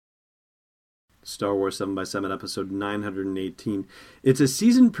Star Wars 7 by 7 episode 918. It's a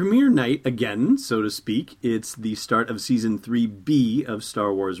season premiere night again, so to speak. It's the start of season 3B of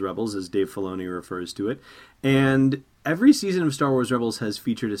Star Wars Rebels, as Dave Filoni refers to it. And every season of Star Wars Rebels has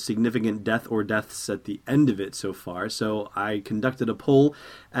featured a significant death or deaths at the end of it so far. So I conducted a poll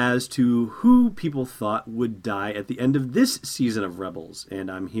as to who people thought would die at the end of this season of Rebels.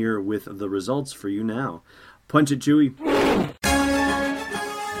 And I'm here with the results for you now. Punch it, Chewie.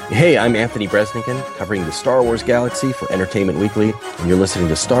 Hey, I'm Anthony Bresnikan, covering the Star Wars galaxy for Entertainment Weekly, and you're listening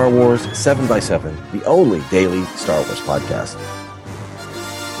to Star Wars 7 by 7, the only daily Star Wars podcast.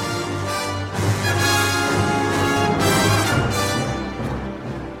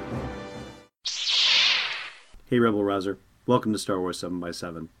 Hey, Rebel Rouser. Welcome to Star Wars 7 by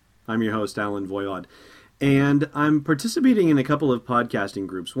 7. I'm your host, Alan Voivod. And I'm participating in a couple of podcasting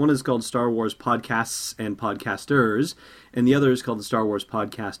groups. One is called Star Wars Podcasts and Podcasters, and the other is called the Star Wars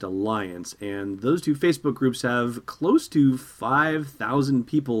Podcast Alliance. And those two Facebook groups have close to 5,000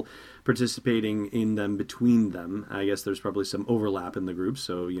 people participating in them between them. I guess there's probably some overlap in the groups,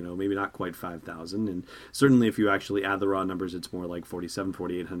 so, maybe not quite 5,000. And certainly if you actually add the raw numbers, it's more like 4,700,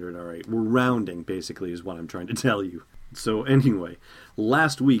 4,800. All right, we're rounding, basically, is what I'm trying to tell you. So anyway,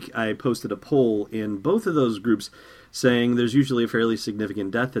 last week I posted a poll in both of those groups saying there's usually a fairly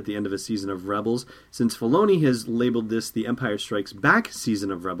significant death at the end of a season of Rebels. Since Filoni has labeled this the Empire Strikes Back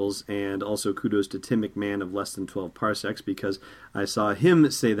season of Rebels, and also kudos to Tim McMahon of Less Than 12 Parsecs, because I saw him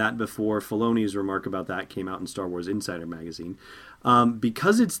say that before Filoni's remark about that came out in Star Wars Insider magazine.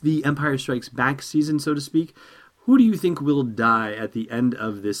 Because it's the Empire Strikes Back season, so to speak, who do you think will die at the end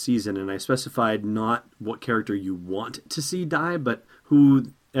of this season? And I specified not what character you want to see die, but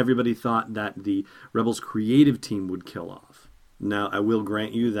who everybody thought that the Rebels creative team would kill off. Now, I will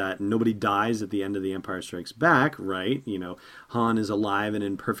grant you that nobody dies at the end of The Empire Strikes Back, right? Han is alive and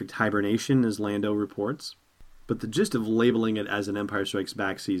in perfect hibernation, as Lando reports. But the gist of labeling it as an Empire Strikes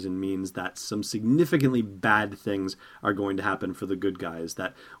Back season means that some significantly bad things are going to happen for the good guys,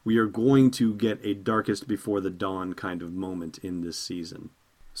 that we are going to get a darkest before the dawn kind of moment in this season.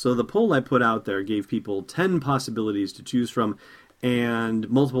 So the poll I put out there gave people 10 possibilities to choose from, and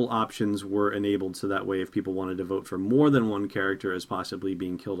multiple options were enabled, so that way if people wanted to vote for more than one character as possibly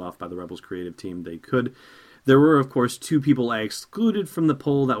being killed off by the Rebels creative team, they could. There were, of course, two people I excluded from the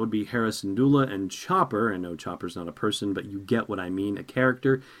poll. That would be Hera Syndulla and Chopper. I know Chopper's not a person, but you get what I mean, a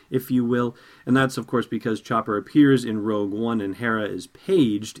character, if you will. And that's, of course, because Chopper appears in Rogue One and Hera is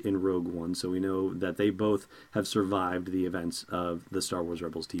paged in Rogue One, so we know that they both have survived the events of the Star Wars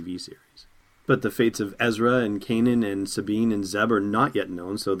Rebels TV series. But the fates of Ezra and Kanan and Sabine and Zeb are not yet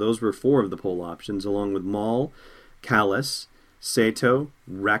known, so those were four of the poll options, along with Maul, Kallus, Sato,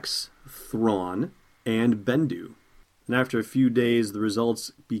 Rex, Thrawn, and Bendu. And after a few days, the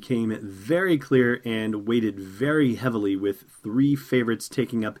results became very clear and weighted very heavily, with three favorites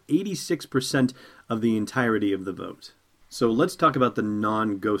taking up 86% of the entirety of the vote. So let's talk about the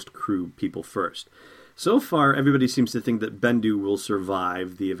non-Ghost Crew people first. So far, everybody seems to think that Bendu will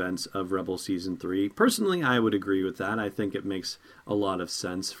survive the events of Rebel Season 3. Personally, I would agree with that. I think it makes a lot of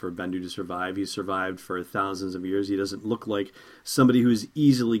sense for Bendu to survive. He's survived for thousands of years. He doesn't look like somebody who's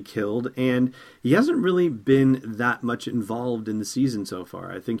easily killed, and he hasn't really been that much involved in the season so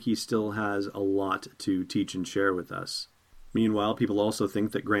far. I think he still has a lot to teach and share with us. Meanwhile, people also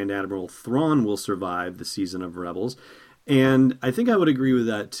think that Grand Admiral Thrawn will survive the season of Rebels. And I think I would agree with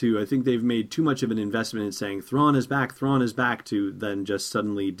that, too. I think they've made too much of an investment in saying Thrawn is back, to then just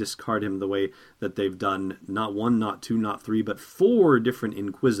suddenly discard him the way that they've done not one, not two, not three, but four different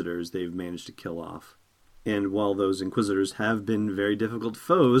Inquisitors they've managed to kill off. And while those Inquisitors have been very difficult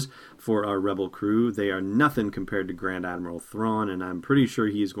foes for our Rebel crew, they are nothing compared to Grand Admiral Thrawn, and I'm pretty sure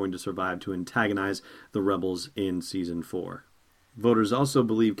he's going to survive to antagonize the Rebels in Season 4. Voters also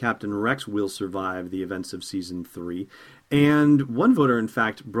believe Captain Rex will survive the events of Season 3. And one voter, in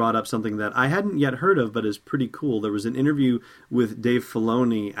fact, brought up something that I hadn't yet heard of, but is pretty cool. There was an interview with Dave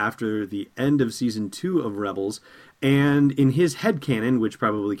Filoni after the end of Season 2 of Rebels, and in his headcanon, which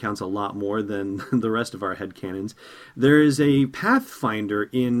probably counts a lot more than the rest of our headcanons, there is a Pathfinder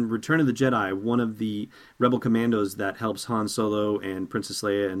in Return of the Jedi, one of the Rebel commandos that helps Han Solo and Princess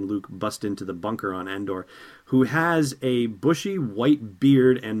Leia and Luke bust into the bunker on Endor, who has a bushy white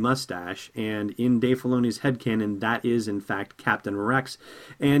beard and mustache, and in Dave Filoni's headcanon, that is, in fact, Captain Rex,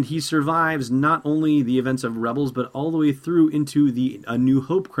 and he survives not only the events of Rebels, but all the way through into the A New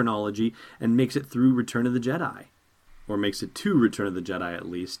Hope chronology, and makes it through Return of the Jedi. Or makes it to Return of the Jedi, at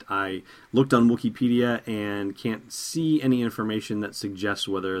least. I looked on Wikipedia and can't see any information that suggests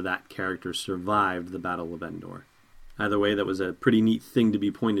whether that character survived the Battle of Endor. Either way, that was a pretty neat thing to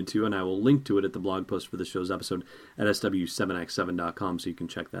be pointed to, and I will link to it at the blog post for the show's episode at sw7x7.com, so you can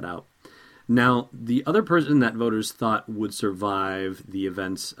check that out. Now, the other person that voters thought would survive the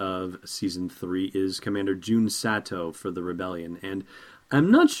events of Season 3 is Commander Jun Sato for the Rebellion, and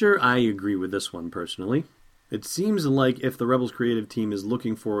I'm not sure I agree with this one personally. It seems like if the Rebels creative team is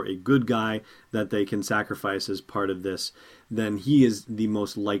looking for a good guy that they can sacrifice as part of this, then he is the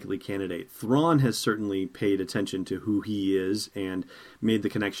most likely candidate. Thrawn has certainly paid attention to who he is and made the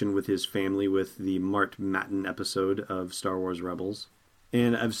connection with his family with the Mart Matin episode of Star Wars Rebels.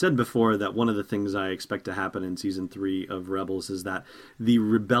 And I've said before that one of the things I expect to happen in Season 3 of Rebels is that the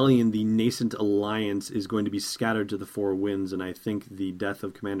rebellion, the nascent alliance, is going to be scattered to the four winds, and I think the death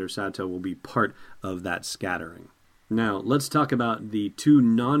of Commander Sato will be part of that scattering. Now, let's talk about the two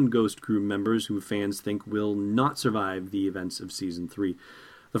non-Ghost Crew members who fans think will not survive the events of Season 3.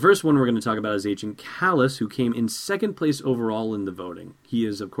 The first one we're going to talk about is Agent Kallus, who came in second place overall in the voting. He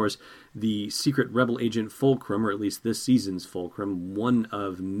is, of course, the secret rebel agent Fulcrum, or at least this season's Fulcrum, one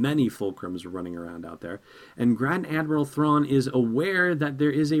of many Fulcrums running around out there. And Grand Admiral Thrawn is aware that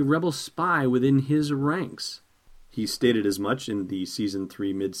there is a rebel spy within his ranks. He stated as much in the Season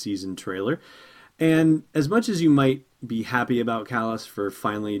 3 mid-season trailer. And as much as you might be happy about Kallus for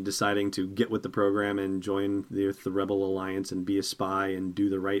finally deciding to get with the program and join the Rebel Alliance and be a spy and do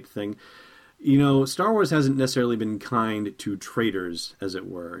the right thing, you know, Star Wars hasn't necessarily been kind to traitors, as it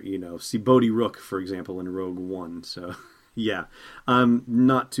were. You know, see Bodhi Rook, for example, in Rogue One. So, yeah, I'm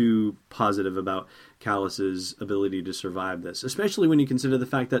not too positive about Kallus's ability to survive this, especially when you consider the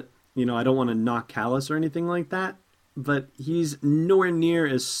fact that, you know, I don't want to knock Kallus or anything like that, but he's nowhere near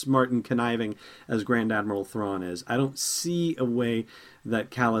as smart and conniving as Grand Admiral Thrawn is. I don't see a way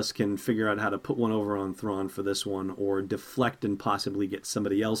that Kallus can figure out how to put one over on Thrawn for this one, or deflect and possibly get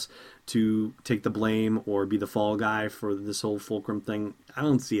somebody else to take the blame or be the fall guy for this whole Fulcrum thing. I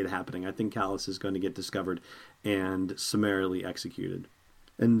don't see it happening. I think Kallus is going to get discovered and summarily executed.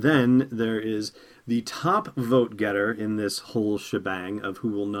 And then there is the top vote getter in this whole shebang of who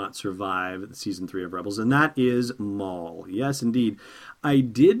will not survive Season 3 of Rebels, and that is Maul. Yes, indeed. I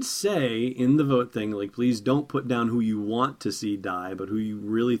did say in the vote thing, like, please don't put down who you want to see die, but who you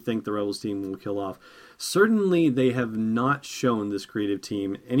really think the Rebels team will kill off. Certainly they have not shown, this creative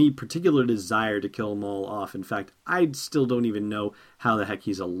team, any particular desire to kill Maul off. In fact, I still don't even know how the heck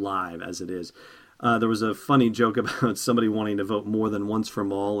he's alive as it is. There was a funny joke about somebody wanting to vote more than once for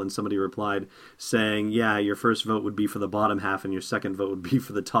Maul, and somebody replied saying, yeah, your first vote would be for the bottom half and your second vote would be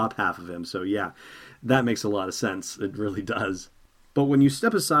for the top half of him. So yeah, that makes a lot of sense. It really does. But when you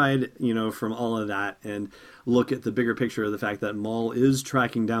step aside, you know, from all of that and look at the bigger picture of the fact that Maul is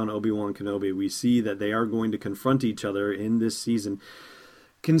tracking down Obi-Wan Kenobi, we see that they are going to confront each other in this season.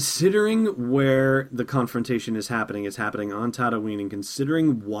 Considering where the confrontation is happening on Tatooine, and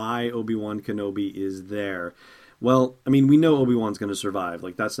considering why Obi-Wan Kenobi is there, well, I mean, we know Obi-Wan's going to survive.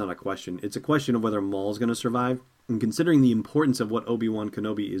 Like, that's not a question. It's a question of whether Maul's going to survive. And considering the importance of what Obi-Wan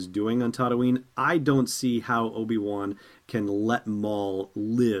Kenobi is doing on Tatooine, I don't see how Obi-Wan can let Maul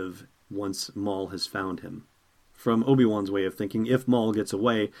live once Maul has found him. From Obi-Wan's way of thinking, if Maul gets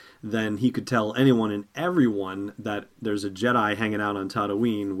away, then he could tell anyone and everyone that there's a Jedi hanging out on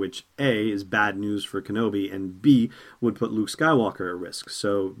Tatooine, which A, is bad news for Kenobi, and B, would put Luke Skywalker at risk.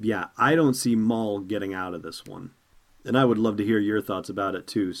 So, yeah, I don't see Maul getting out of this one. And I would love to hear your thoughts about it,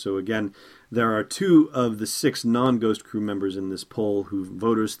 too. So, again, there are 2 of the 6 non-Ghost Crew members in this poll who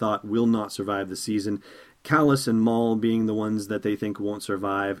voters thought will not survive the season. Kallus and Maul being the ones that they think won't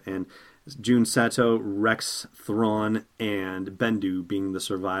survive, and Jun Sato, Rex, Thrawn, and Bendu being the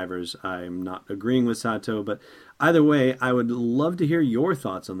survivors. I'm not agreeing with Sato, but either way, I would love to hear your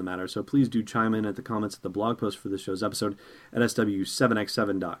thoughts on the matter, so please do chime in at the comments at the blog post for this show's episode at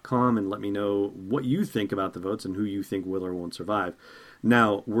sw7x7.com and let me know what you think about the votes and who you think will or won't survive.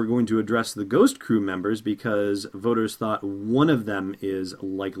 Now, we're going to address the Ghost Crew members because voters thought one of them is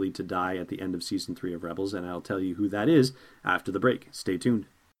likely to die at the end of Season 3 of Rebels, and I'll tell you who that is after the break. Stay tuned.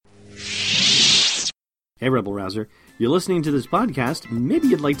 Hey, Rebel Rouser. You're listening to this podcast. Maybe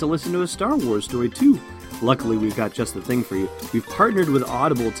you'd like to listen to a Star Wars story, too. Luckily, we've got just the thing for you. We've partnered with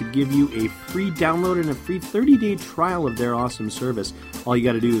Audible to give you a free download and a free 30-day trial of their awesome service. All you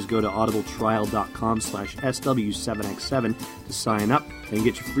got to do is go to audibletrial.com/SW7X7 to sign up and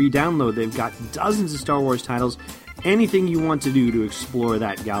get your free download. They've got dozens of Star Wars titles. Anything you want to do to explore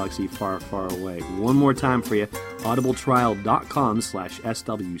that galaxy far, far away. One more time for you,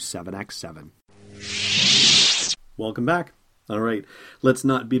 audibletrial.com/SW7X7. Welcome back. All right, let's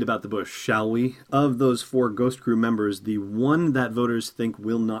not beat about the bush, shall we? Of those 4 Ghost Crew members, the one that voters think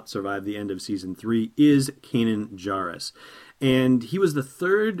will not survive the end of Season 3 is Kanan Jarrus. And he was the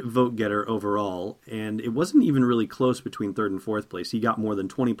 3rd vote getter overall, and it wasn't even really close between 3rd and 4th place. He got more than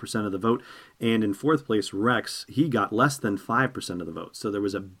 20% of the vote, and in 4th place, Rex, he got less than 5% of the vote. So there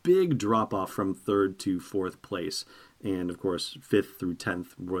was a big drop-off from 3rd to 4th place, and of course, 5th through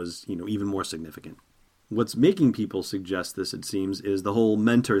 10th was, even more significant. What's making people suggest this, it seems, is the whole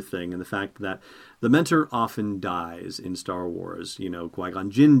mentor thing and the fact that the mentor often dies in Star Wars. Qui-Gon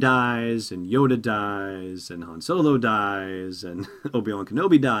Jinn dies, and Yoda dies, and Han Solo dies, and Obi-Wan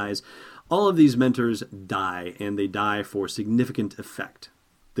Kenobi dies. All of these mentors die, and they die for significant effect.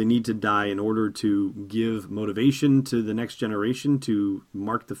 They need to die in order to give motivation to the next generation, to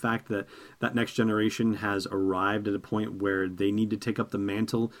mark the fact that that next generation has arrived at a point where they need to take up the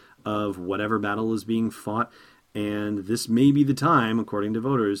mantle of whatever battle is being fought. And this may be the time, according to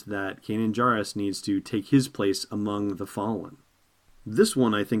voters, that Kanan Jarrus needs to take his place among the fallen. This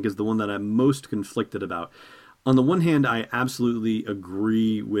one, I think, is the one that I'm most conflicted about. On the one hand, I absolutely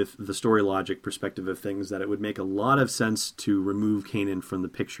agree with the story logic perspective of things, that it would make a lot of sense to remove Kanan from the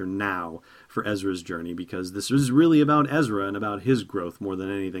picture now for Ezra's journey, because this is really about Ezra and about his growth more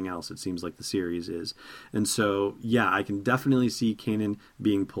than anything else, it seems like the series is. And so, yeah, I can definitely see Kanan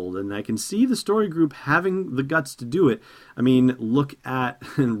being pulled, and I can see the story group having the guts to do it. I mean, look at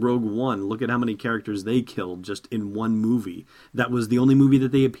Rogue One. Look at how many characters they killed just in one movie. That was the only movie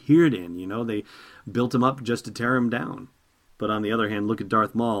that they appeared in, They built him up just to tear him down. But on the other hand, look at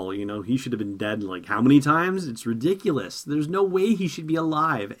Darth Maul. He should have been dead how many times? It's ridiculous. There's no way he should be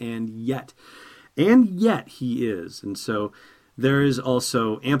alive, and yet he is. And so there is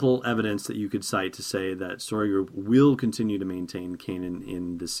also ample evidence that you could cite to say that Story Group will continue to maintain Kanan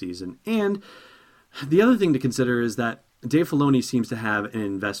in this season. And the other thing to consider is that Dave Filoni seems to have an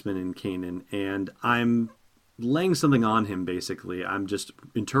investment in Kanan, and I'm laying something on him, basically. I'm just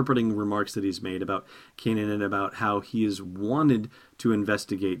interpreting remarks that he's made about Kanan and about how he has wanted to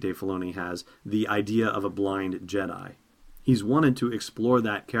investigate, Dave Filoni has, the idea of a blind Jedi. He's wanted to explore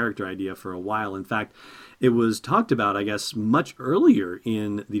that character idea for a while. In fact, it was talked about, I guess, much earlier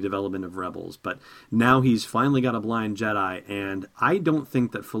in the development of Rebels, but now he's finally got a blind Jedi, and I don't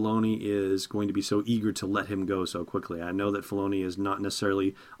think that Filoni is going to be so eager to let him go so quickly. I know that Filoni is not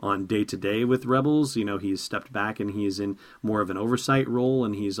necessarily on day-to-day with Rebels. He's stepped back and he's in more of an oversight role,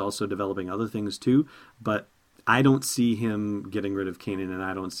 and he's also developing other things too, but I don't see him getting rid of Kanan, and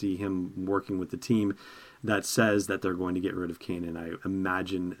I don't see him working with the team that says that they're going to get rid of Kanan. I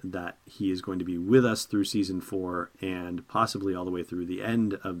imagine that he is going to be with us through Season 4 and possibly all the way through the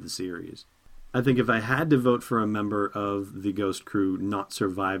end of the series. I think if I had to vote for a member of the Ghost Crew not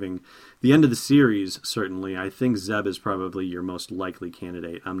surviving the end of the series, certainly, I think Zeb is probably your most likely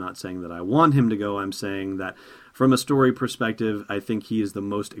candidate. I'm not saying that I want him to go. I'm saying that from a story perspective, I think he is the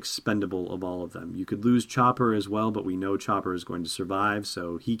most expendable of all of them. You could lose Chopper as well, but we know Chopper is going to survive,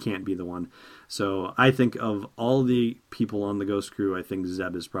 so he can't be the one. So I think of all the people on the Ghost Crew, I think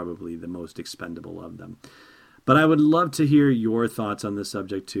Zeb is probably the most expendable of them. But I would love to hear your thoughts on this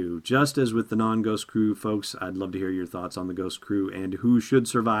subject too. Just as with the non-Ghost Crew folks, I'd love to hear your thoughts on the Ghost Crew and who should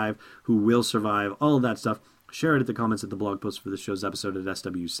survive, who will survive, all of that stuff. Share it at the comments at the blog post for this show's episode at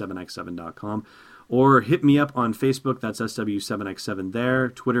sw7x7.com. Or hit me up on Facebook, that's SW7X7 there.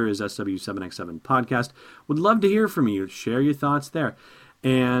 Twitter is SW7X7 Podcast. Would love to hear from you. Share your thoughts there.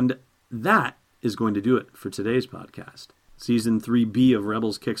 And that is going to do it for today's podcast. Season 3B of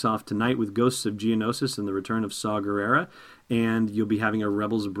Rebels kicks off tonight with Ghosts of Geonosis and the return of Saw Gerrera, and you'll be having a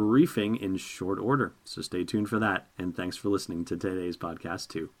Rebels briefing in short order. So stay tuned for that, and thanks for listening to today's podcast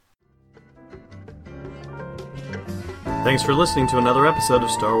too. Thanks for listening to another episode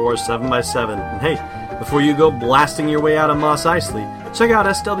of Star Wars 7x7. And hey, before you go blasting your way out of Mos Eisley, check out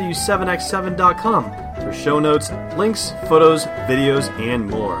SW7x7.com for show notes, links, photos, videos, and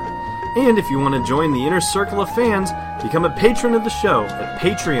more. And if you want to join the inner circle of fans, become a patron of the show at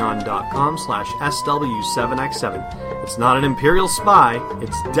patreon.com/SW7X7. It's not an Imperial spy,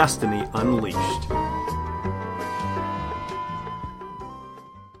 it's Destiny Unleashed.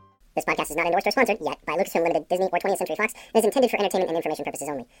 This podcast is not endorsed or sponsored yet by Lucasfilm Limited, Disney, or 20th Century Fox, and is intended for entertainment and information purposes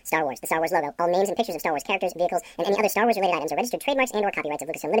only. Star Wars, the Star Wars logo, all names and pictures of Star Wars characters, vehicles, and any other Star Wars-related items are registered trademarks and/or copyrights of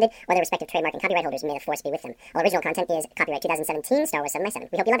Lucasfilm Limited, or their respective trademark and copyright holders. May the force be with them. All original content is copyright 2017, Star Wars 7x7.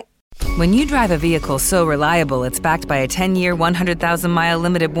 We hope you love it. When you drive a vehicle so reliable it's backed by a 10-year, 100,000-mile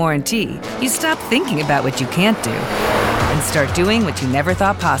limited warranty, you stop thinking about what you can't do and start doing what you never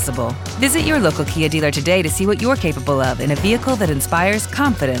thought possible. Visit your local Kia dealer today to see what you're capable of in a vehicle that inspires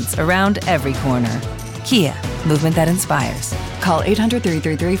confidence around every corner. Kia, movement that inspires. Call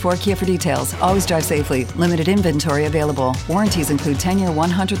 800-333-4KIA for details. Always drive safely. Limited inventory available. Warranties include 10-year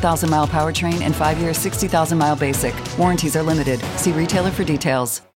 100,000-mile powertrain and 5-year 60,000-mile basic. Warranties are limited. See retailer for details.